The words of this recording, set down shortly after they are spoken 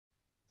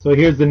So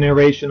here's the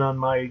narration on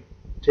my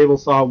table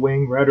saw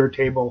wing router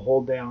table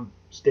hold down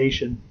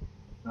station.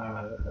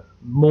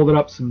 Molded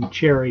up some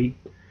cherry,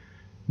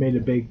 made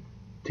a big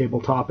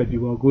tabletop, if you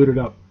will, glued it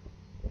up.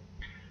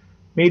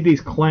 Made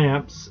these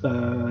clamps,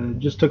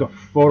 just took a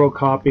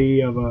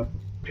photocopy of a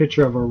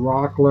picture of a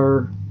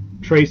Rockler,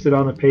 traced it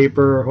on the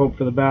paper, hope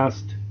for the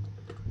best.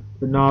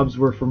 The knobs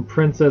were from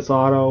Princess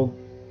Auto,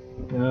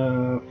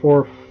 4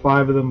 or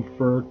 5 of them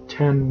for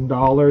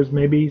 $10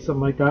 maybe, something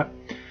like that.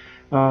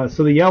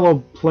 So the yellow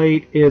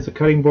plate is a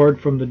cutting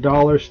board from the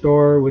dollar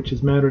store, which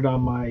is mounted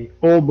on my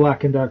old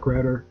Black & Deck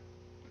router.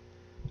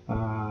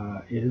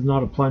 It is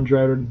not a plunge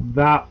router.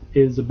 That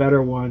is a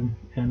better one,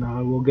 and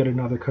I will get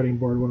another cutting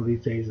board one of these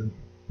days and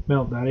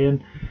mount that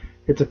in.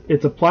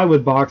 It's a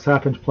plywood box,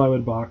 1/2-inch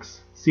plywood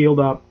box,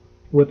 sealed up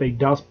with a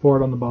dust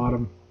port on the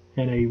bottom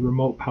and a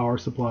remote power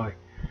supply.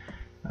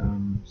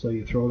 So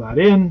you throw that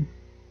in,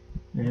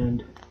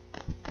 and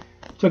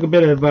it took a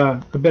bit of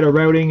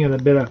routing and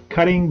a bit of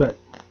cutting, but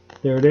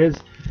there it is.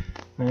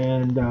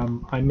 And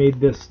I made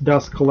this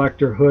dust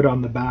collector hood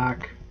on the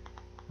back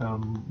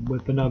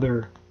with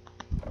another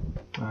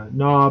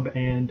knob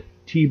and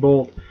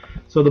T-bolt.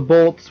 So the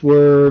bolts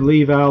were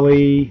Lee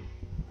Valley,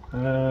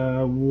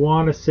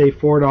 want to say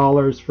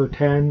 $4 for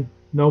 10,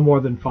 no more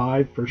than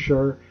 5 for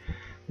sure.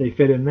 They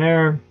fit in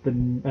there,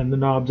 and the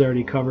knob's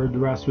already covered. The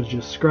rest was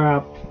just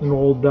scrap, an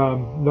old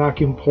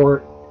vacuum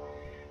port.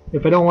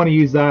 If I don't want to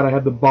use that, I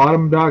have the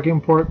bottom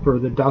vacuum port for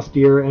the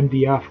dustier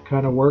MDF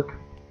kind of work.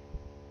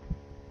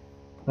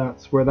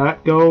 That's where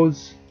that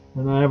goes.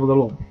 And I have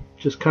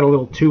just cut a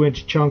little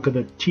 2-inch chunk of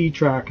the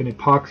T-track and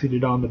epoxied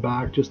it on the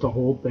back just to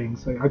hold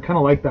things. I kind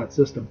of like that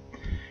system.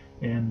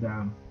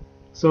 And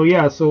so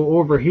yeah, so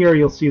over here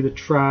you'll see the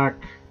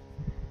track.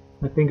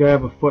 I think I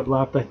have a foot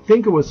left. I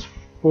think it was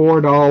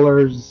 $4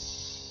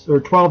 or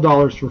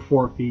 $12 for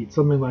 4 feet,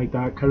 something like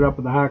that. Cut it up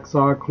with a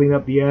hacksaw, clean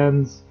up the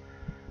ends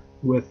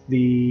with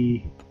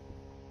the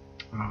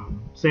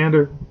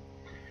sander.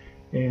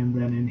 And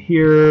then in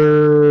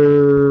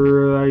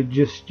here, I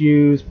just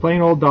use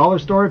plain old dollar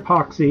store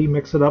epoxy,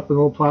 mix it up in a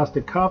little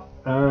plastic cup.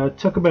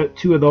 Took about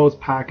 2 of those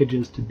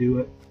packages to do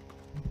it,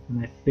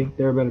 and I think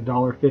they're about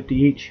 $1.50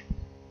 each.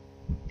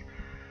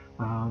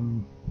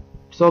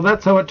 So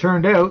that's how it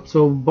turned out.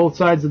 So both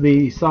sides of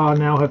the saw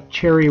now have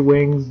cherry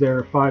wings.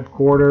 They're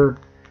 5/4,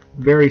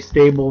 very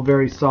stable,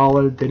 very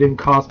solid. They didn't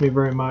cost me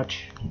very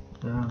much.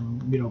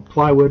 You know,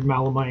 plywood,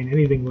 melamine,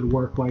 anything would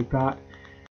work like that.